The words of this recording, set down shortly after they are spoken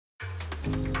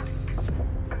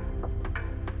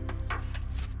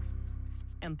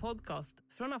En podcast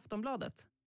från Aftonbladet.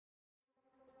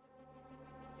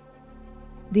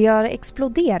 Det har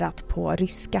exploderat på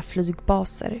ryska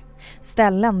flygbaser,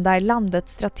 ställen där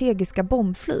landets strategiska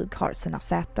bombflyg har sina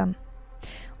säten.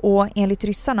 Och enligt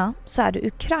ryssarna så är det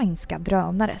ukrainska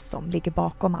drönare som ligger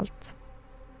bakom allt.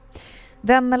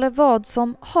 Vem eller vad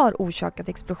som har orsakat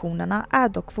explosionerna är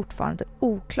dock fortfarande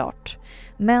oklart.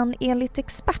 Men enligt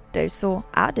experter så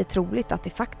är det troligt att det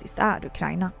faktiskt är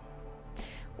Ukraina.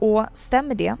 Och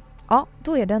stämmer det, ja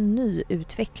då är det en ny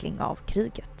utveckling av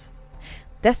kriget.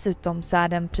 Dessutom så är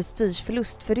det en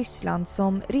prestigeförlust för Ryssland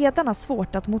som redan har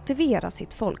svårt att motivera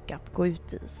sitt folk att gå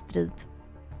ut i strid.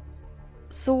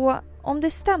 Så om det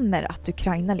stämmer att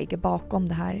Ukraina ligger bakom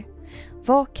det här,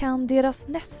 vad kan deras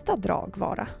nästa drag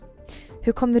vara?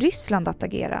 Hur kommer Ryssland att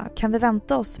agera? Kan vi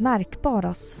vänta oss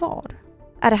märkbara svar?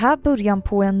 Är det här början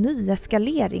på en ny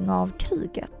eskalering av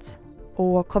kriget?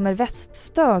 Och kommer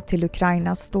väststöd till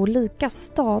Ukraina stå lika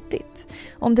stadigt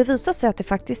om det visar sig att det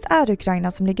faktiskt är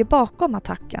Ukraina som ligger bakom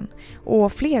attacken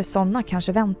och fler sådana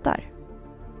kanske väntar?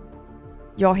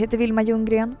 Jag heter Vilma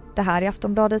Ljunggren, det här är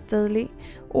Aftonbladet Daily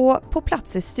och på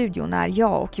plats i studion är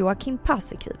jag och Joakim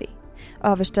Paasikivi,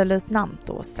 överstelöjtnant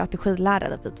och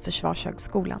strategilärare vid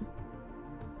Försvarshögskolan.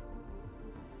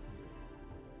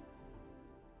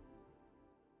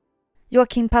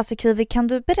 Joakim Paasikivi, kan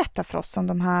du berätta för oss om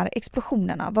de här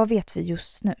explosionerna? Vad vet vi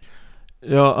just nu?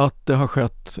 Ja, att det har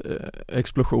skett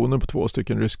explosioner på 2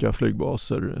 stycken ryska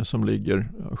flygbaser som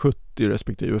ligger 70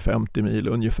 respektive 50 mil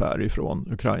ungefär ifrån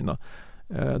Ukraina.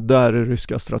 Där det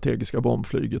ryska strategiska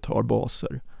bombflyget har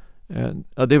baser.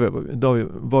 Ja, det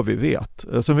är vad vi vet.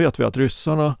 Sen vet vi att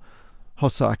ryssarna har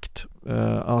sagt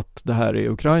att det här är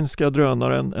ukrainska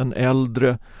drönare, en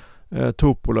äldre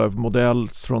Tupolev-modell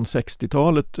från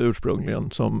 60-talet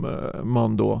ursprungligen som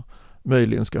man då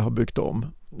möjligen ska ha byggt om.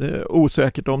 Det är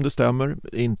osäkert om det stämmer,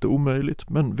 inte omöjligt,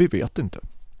 men vi vet inte.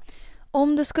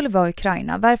 Om det skulle vara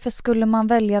Ukraina, varför skulle man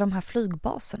välja de här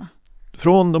flygbaserna?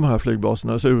 Från de här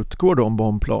flygbaserna så utgår de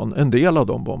bombplan, en del av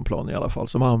de bombplan i alla fall,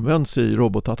 som används i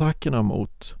robotattackerna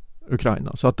mot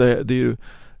Ukraina. Så att det är ju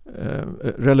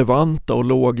relevanta och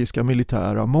logiska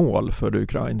militära mål för det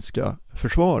ukrainska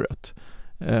försvaret.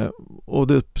 Och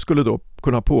det skulle då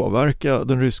kunna påverka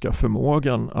den ryska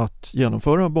förmågan att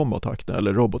genomföra bombattackerna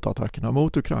eller robotattackerna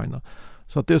mot Ukraina.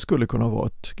 Så att det skulle kunna vara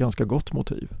ett ganska gott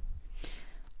motiv.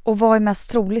 Och vad är mest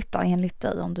troligt då enligt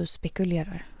dig om du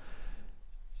spekulerar?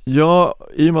 Ja,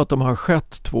 i och med att de har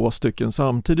skett 2 stycken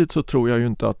samtidigt så tror jag ju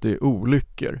inte att det är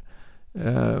olyckor.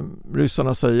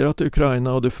 Ryssarna säger att det är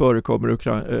Ukraina och det förekommer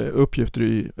uppgifter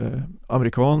i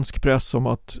amerikansk press om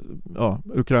att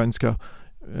ukrainska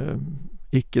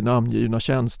icke namngivna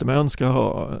tjänstemän ska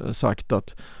ha sagt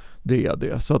att det är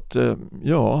det. Så att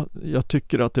jag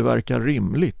tycker att det verkar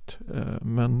rimligt,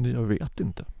 men jag vet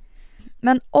inte.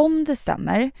 Men om det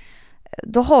stämmer,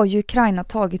 då har ju Ukraina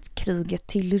tagit kriget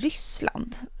till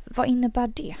Ryssland. Vad innebär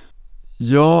det?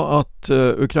 Ja, att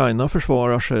Ukraina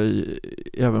försvarar sig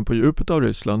även på djupet av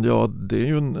Ryssland, ja det är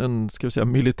ju en ska vi säga,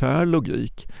 militär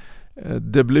logik.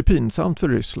 Det blir pinsamt för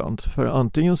Ryssland, för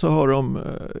antingen så har de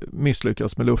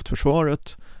misslyckats med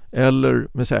luftförsvaret eller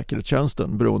med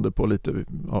säkerhetstjänsten, beroende på lite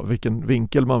vilken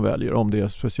vinkel man väljer, om det är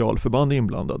specialförband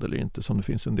inblandade eller inte, som det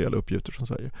finns en del uppgifter som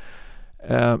säger.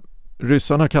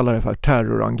 Ryssarna kallar det för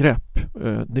terrorangrepp.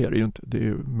 Det är det ju inte. Det är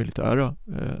ju militära,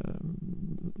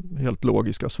 helt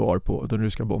logiska svar på den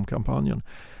ryska bombkampanjen.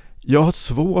 Jag har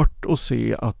svårt att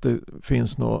se att det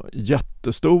finns några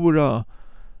jättestora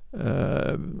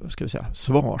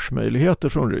svarsmöjligheter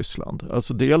från Ryssland.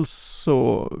 Alltså dels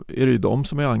så är det ju de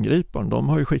som är angriparen. De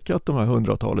har ju skickat de här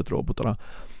 100-talet robotarna.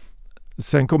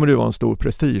 Sen kommer det vara en stor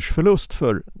prestigeförlust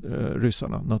för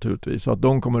ryssarna naturligtvis. Så att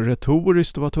de kommer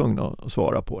retoriskt att vara tvungna att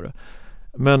svara på det.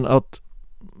 Men att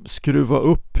skruva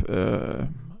upp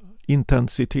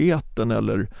intensiteten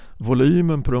eller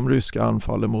volymen på de ryska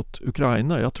anfallen mot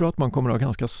Ukraina, jag tror att man kommer att ha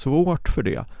ganska svårt för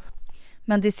det.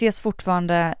 Men det ses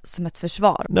fortfarande som ett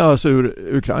försvar? Ja, alltså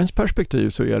ur Ukrains perspektiv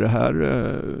så är det här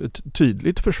ett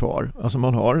tydligt försvar. Alltså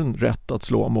man har en rätt att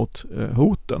slå mot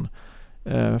hoten.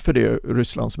 För det är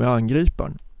Ryssland som är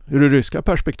angriparen. Ur det ryska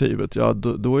perspektivet, ja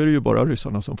då är det ju bara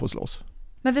ryssarna som får slåss.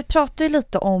 Men vi pratar ju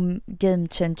lite om game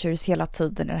changers hela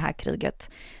tiden i det här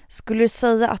kriget. Skulle du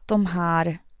säga att de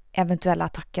här eventuella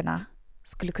attackerna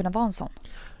skulle kunna vara en sån?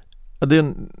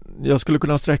 Jag skulle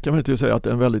kunna sträcka mig till att säga att det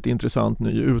är en väldigt intressant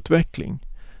ny utveckling.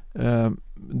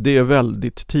 Det är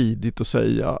väldigt tidigt att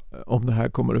säga om det här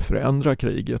kommer att förändra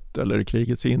kriget eller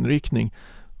krigets inriktning.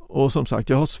 Och som sagt,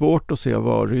 jag har svårt att se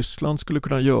vad Ryssland skulle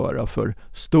kunna göra för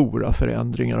stora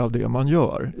förändringar av det man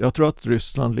gör. Jag tror att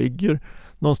Ryssland ligger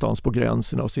någonstans på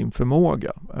gränsen av sin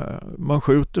förmåga. Man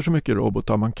skjuter så mycket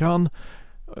robotar man kan.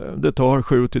 Det tar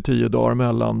 7-10 dagar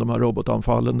mellan de här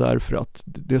robotanfallen därför att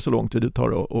det är så lång tid det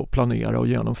tar att planera och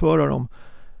genomföra dem.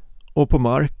 Och på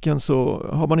marken så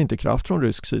har man inte kraft från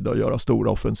rysk sida att göra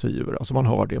stora offensiver. Alltså man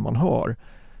har det man har.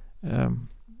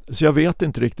 Så jag vet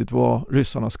inte riktigt vad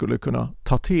ryssarna skulle kunna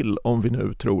ta till om vi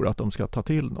nu tror att de ska ta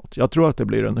till något. Jag tror att det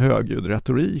blir en högljudd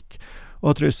retorik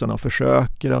och att ryssarna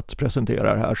försöker att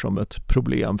presentera det här som ett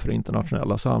problem för det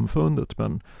internationella samfundet.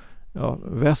 Men ja,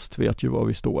 väst vet ju vad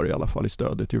vi står i alla fall i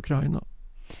stödet till Ukraina.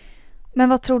 Men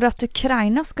vad tror du att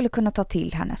Ukraina skulle kunna ta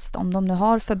till härnäst om de nu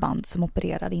har förband som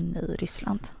opererar inne i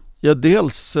Ryssland? Ja,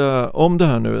 dels om det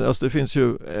här nu, alltså det finns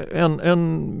ju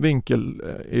en vinkel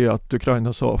är att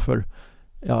Ukraina sa för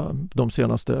de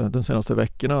senaste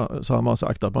veckorna så har man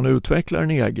sagt att man utvecklar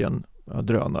en egen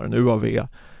drönare, en UAV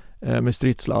med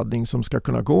stridsladdning som ska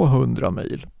kunna gå 100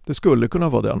 mil. Det skulle kunna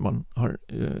vara den man har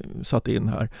satt in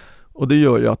här. Och det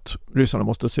gör ju att ryssarna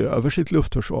måste se över sitt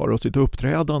luftförsvar och sitt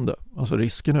uppträdande. Alltså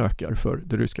risken ökar för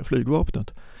det ryska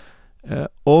flygvapnet.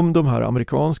 Om de här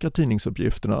amerikanska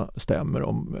tidningsuppgifterna stämmer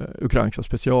om ukrainska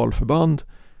specialförband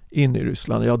inne i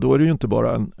Ryssland, ja då är det ju inte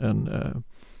bara en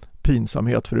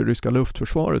pinsamhet för det ryska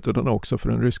luftförsvaret utan också för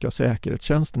den ryska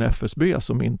säkerhetstjänsten FSB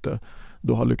som inte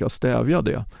då har lyckats stävja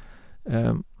det.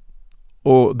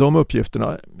 Och de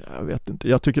uppgifterna, jag vet inte,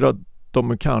 jag tycker att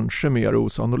de är kanske mer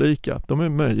osannolika. De är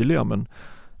möjliga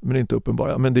men inte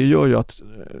uppenbara. Men det gör ju att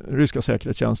ryska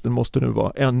säkerhetstjänsten måste nu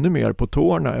vara ännu mer på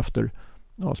tårna efter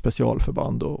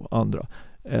specialförband och andra.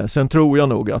 Sen tror jag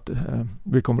nog att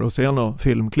vi kommer att se någon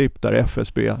filmklipp där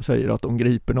FSB säger att de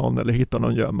griper någon eller hittar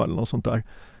någon gömma eller något sånt där.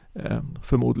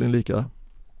 Förmodligen lika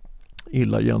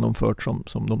illa genomfört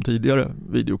som de tidigare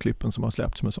videoklippen som har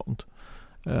släppts med sånt.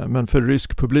 Men för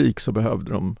rysk publik så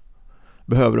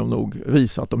behöver de nog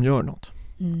visa att de gör något.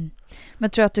 Men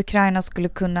tror du att Ukraina skulle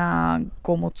kunna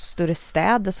gå mot större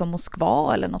städer som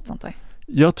Moskva eller något sånt där?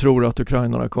 Jag tror att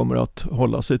ukrainarna kommer att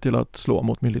hålla sig till att slå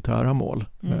mot militära mål.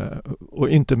 Och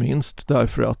inte minst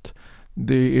därför att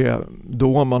det är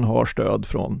då man har stöd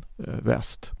från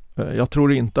väst. Jag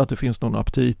tror inte att det finns någon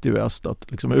aptit i väst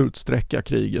att liksom utsträcka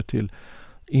kriget till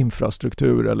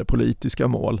infrastruktur eller politiska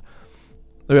mål.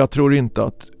 Och jag tror inte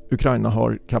att Ukraina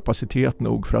har kapacitet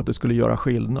nog för att det skulle göra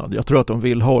skillnad. Jag tror att de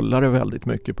vill hålla det väldigt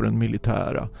mycket på den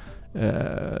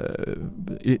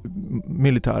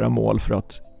militära mål för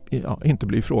att inte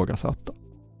bli ifrågasatta.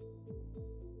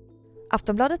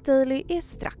 Aftonbladet Daily är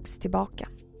strax tillbaka.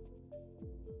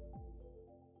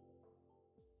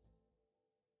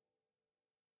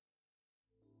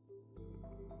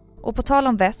 Och på tal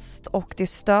om väst och det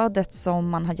stödet som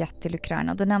man har gett till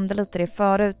Ukraina, du nämnde lite det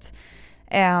förut.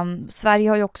 Sverige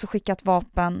har ju också skickat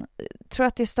vapen. Tror du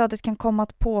att det stödet kan komma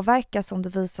att påverkas om det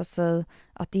visar sig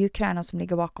att det är Ukraina som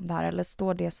ligger bakom det här, eller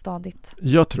står det stadigt?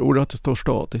 Jag tror att det står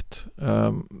stadigt.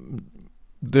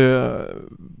 Det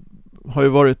har ju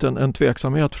varit en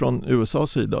tveksamhet från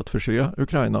USAs sida att förse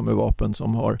Ukraina med vapen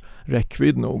som har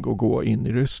räckvidd nog att gå in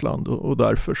i Ryssland och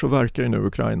därför så verkar ju nu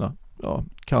Ukraina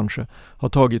kanske ha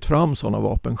tagit fram sådana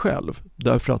vapen själv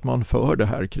därför att man för det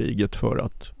här kriget för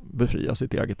att befria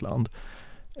sitt eget land.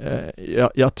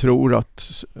 Jag tror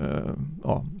att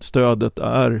stödet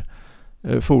är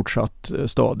fortsatt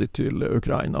stadigt till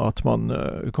Ukraina och att man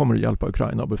kommer att hjälpa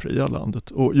Ukraina att befria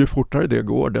landet. Och ju fortare det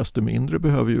går desto mindre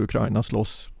behöver ju Ukraina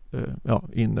slåss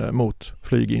mot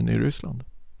flyg in i Ryssland.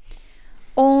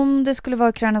 Om det skulle vara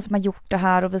Ukraina som har gjort det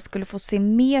här och vi skulle få se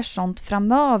mer sånt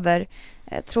framöver,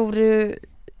 tror du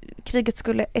kriget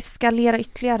skulle eskalera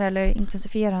ytterligare eller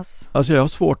intensifieras? Alltså jag har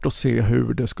svårt att se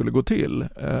hur det skulle gå till.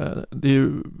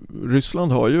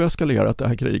 Ryssland har ju eskalerat det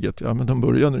här kriget. Men de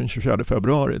började den 24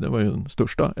 februari. Det var ju den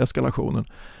största eskalationen.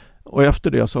 Och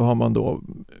efter det så har man då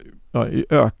i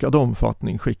ökad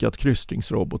omfattning skickat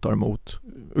kryssningsrobotar mot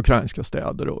ukrainska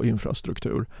städer och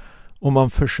infrastruktur. Och man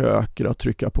försöker att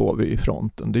trycka på vid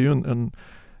fronten. Det är ju en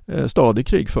stadig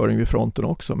krigföring vid fronten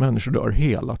också. Människor dör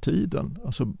hela tiden.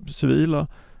 Alltså civila,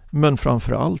 men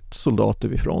framförallt soldater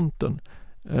vid fronten.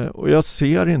 Och jag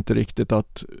ser inte riktigt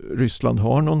att Ryssland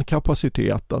har någon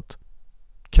kapacitet att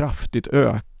kraftigt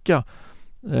öka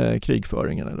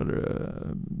krigföringen eller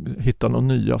hitta några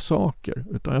nya saker.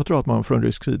 Utan jag tror att man från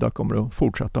rysk sida kommer att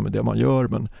fortsätta med det man gör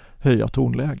men höja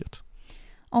tonläget.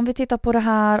 Om vi tittar på det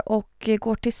här och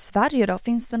går till Sverige då,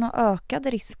 finns det några ökade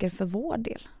risker för vår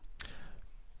del?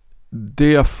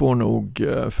 Det får nog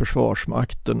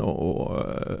Försvarsmakten och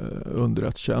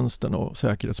underrättstjänsten och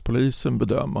Säkerhetspolisen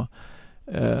bedöma.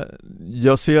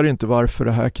 Jag ser inte varför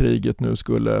det här kriget nu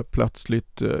skulle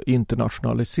plötsligt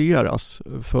internationaliseras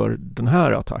för den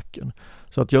här attacken.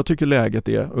 Så att jag tycker läget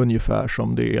är ungefär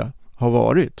som det har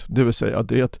varit. Det vill säga att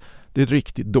det är ett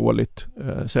riktigt dåligt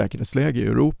säkerhetsläge i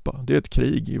Europa. Det är ett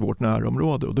krig i vårt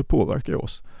närområde och det påverkar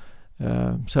oss.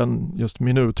 Sen just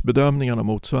minutbedömningarna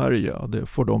mot Sverige, det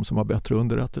får de som har bättre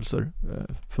underrättelser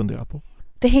fundera på.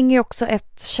 Det hänger ju också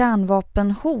ett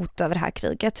kärnvapenhot över det här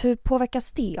kriget. Hur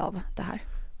påverkas det av det här?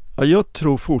 Ja, jag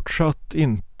tror fortsatt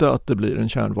inte att det blir en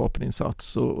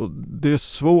kärnvapeninsats. Och det är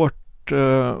svårt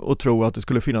att tro att det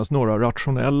skulle finnas några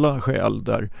rationella skäl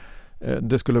där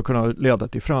det skulle kunna leda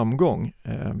till framgång.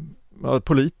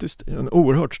 Politiskt en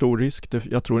oerhört stor risk.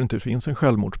 Jag tror inte det finns en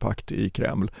självmordspakt i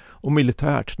Kreml. Och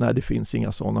militärt, nej, det finns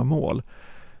inga sådana mål.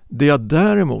 Det jag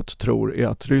däremot tror är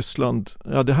att Ryssland,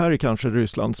 det här är kanske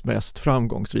Rysslands mest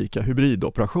framgångsrika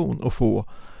hybridoperation, att få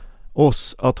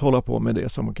oss att hålla på med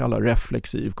det som man kallar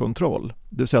reflexiv kontroll.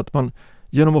 Det vill säga att man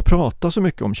genom att prata så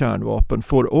mycket om kärnvapen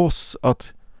får oss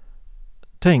att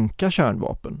tänka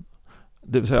kärnvapen.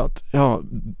 Det vill säga att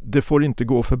det får inte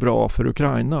gå för bra för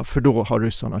Ukraina, för då har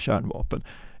ryssarna kärnvapen.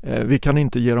 Vi kan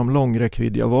inte ge dem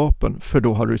långräckviddiga vapen, för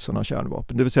då har ryssarna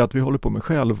kärnvapen. Det vill säga att vi håller på med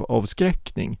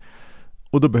självavskräckning.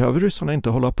 Och då behöver ryssarna inte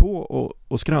hålla på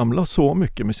och skramla så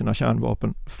mycket med sina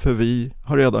kärnvapen, för vi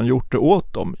har redan gjort det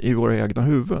åt dem i våra egna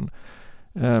huvuden.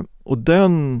 Och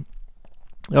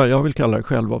jag vill kalla det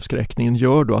självavskräckningen,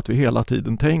 gör då att vi hela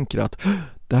tiden tänker att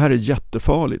det här är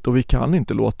jättefarligt och vi kan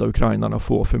inte låta ukrainarna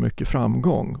få för mycket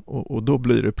framgång, och då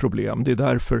blir det problem. Det är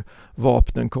därför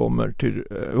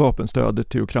vapenstödet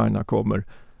till Ukraina kommer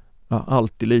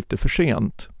alltid lite för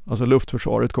sent. Alltså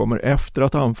luftförsvaret kommer efter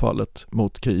att anfallet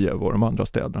mot Kiev och de andra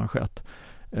städerna har skett.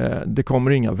 Det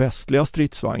kommer inga västliga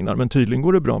stridsvagnar, men tydligen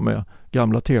går det bra med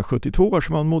gamla T-72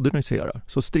 som man moderniserar.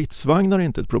 Så stridsvagnar är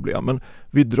inte ett problem, men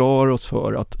vi drar oss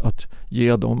för att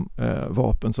ge dem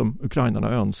vapen som ukrainarna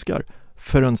önskar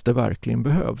förrän det verkligen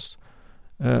behövs.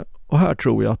 Och här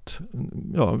tror jag att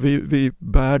vi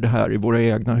bär det här i våra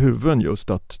egna huvuden, just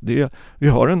att vi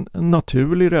har en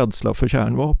naturlig rädsla för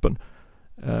kärnvapen.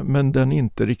 Men den är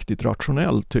inte riktigt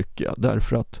rationell, tycker jag,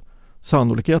 därför att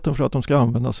sannolikheten för att de ska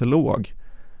användas är låg.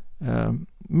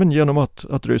 Men genom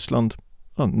att Ryssland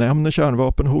nämner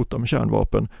kärnvapen, hotar med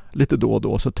kärnvapen lite då och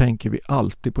då, så tänker vi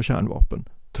alltid på kärnvapen,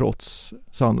 trots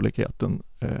sannolikheten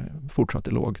fortsatt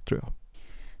är låg, tror jag.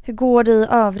 Hur går det i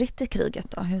övrigt i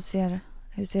kriget då? Hur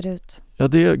ser det ut? Ja,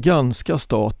 det är ganska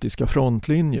statiska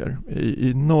frontlinjer.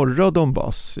 I norra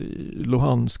Donbass, i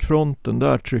Luhanskfronten,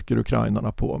 där trycker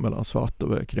ukrainarna på mellan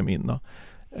Svatov och Kremina.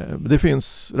 Det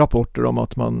finns rapporter om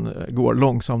att man går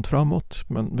långsamt framåt,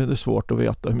 men det är svårt att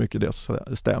veta hur mycket det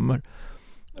stämmer.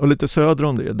 Och lite söder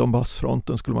om det,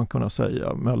 Donbassfronten skulle man kunna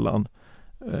säga, mellan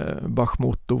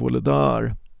Bachmut och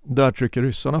Vuhledar. Där trycker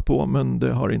ryssarna på, men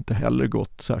det har inte heller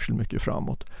gått särskilt mycket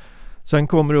framåt. Sen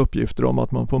kommer det uppgifter om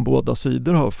att man på båda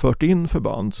sidor har fört in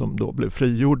förband som då blev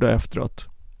frigjorda efter att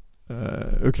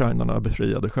ukrainarna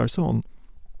befriade Kherson.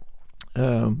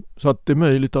 Så att det är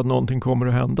möjligt att någonting kommer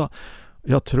att hända.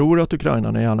 Jag tror att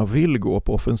ukrainarna gärna vill gå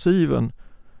på offensiven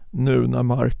nu när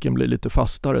marken blir lite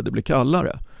fastare, det blir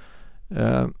kallare.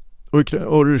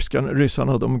 Och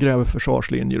ryssarna, de gräver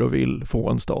försvarslinjer och vill få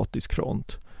en statisk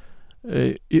front.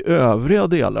 I övriga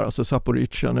delar, alltså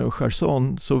Zaporizjzja och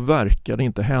Kherson, så verkar det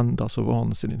inte hända så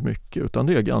vansinnigt mycket, utan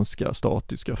det är ganska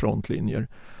statiska frontlinjer.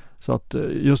 Så att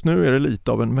just nu är det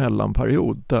lite av en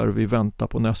mellanperiod där vi väntar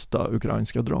på nästa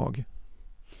ukrainska drag.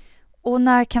 Och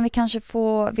när kan vi kanske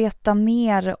få veta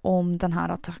mer om den här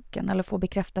attacken eller få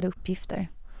bekräftade uppgifter?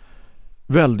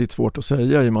 Väldigt svårt att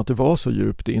säga i och med att det var så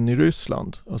djupt in i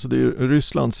Ryssland. Alltså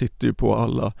Ryssland sitter ju på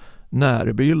alla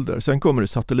närbilder. Sen kommer det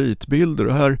satellitbilder,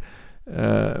 och här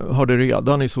har det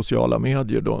redan i sociala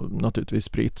medier då naturligtvis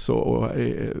spritts och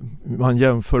man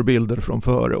jämför bilder från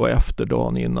före och efter,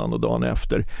 dagen innan och dagen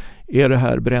efter. Är det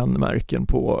här brännmärken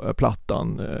på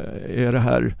plattan? Är det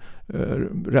här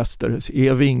rester?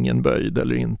 Är vingen böjd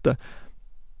eller inte?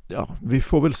 Ja, vi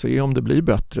får väl se om det blir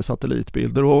bättre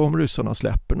satellitbilder och om ryssarna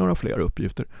släpper några fler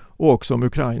uppgifter. Och också om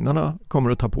ukrainarna kommer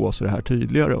att ta på sig det här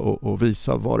tydligare och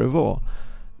visa vad det var.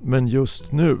 Men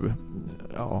just nu,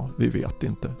 vi vet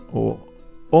inte. Och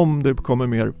om det kommer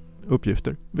mer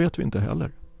uppgifter vet vi inte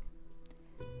heller.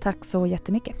 Tack så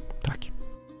jättemycket. Tack.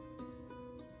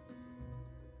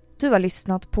 Du har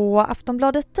lyssnat på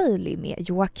Aftonbladet Daily med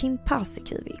Joakim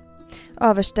Paasikivi,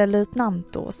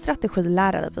 överstelöjtnant och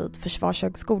strategilärare vid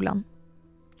Försvarshögskolan.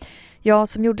 Jag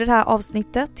som gjorde det här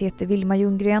avsnittet heter Vilma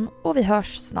Ljunggren och vi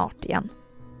hörs snart igen.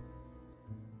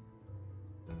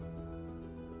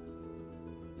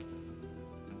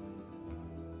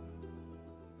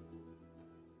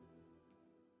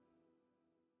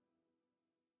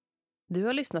 Du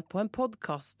har lyssnat på en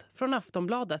podcast från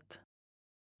Aftonbladet.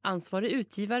 Ansvarig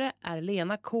utgivare är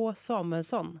Lena K.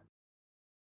 Samuelsson.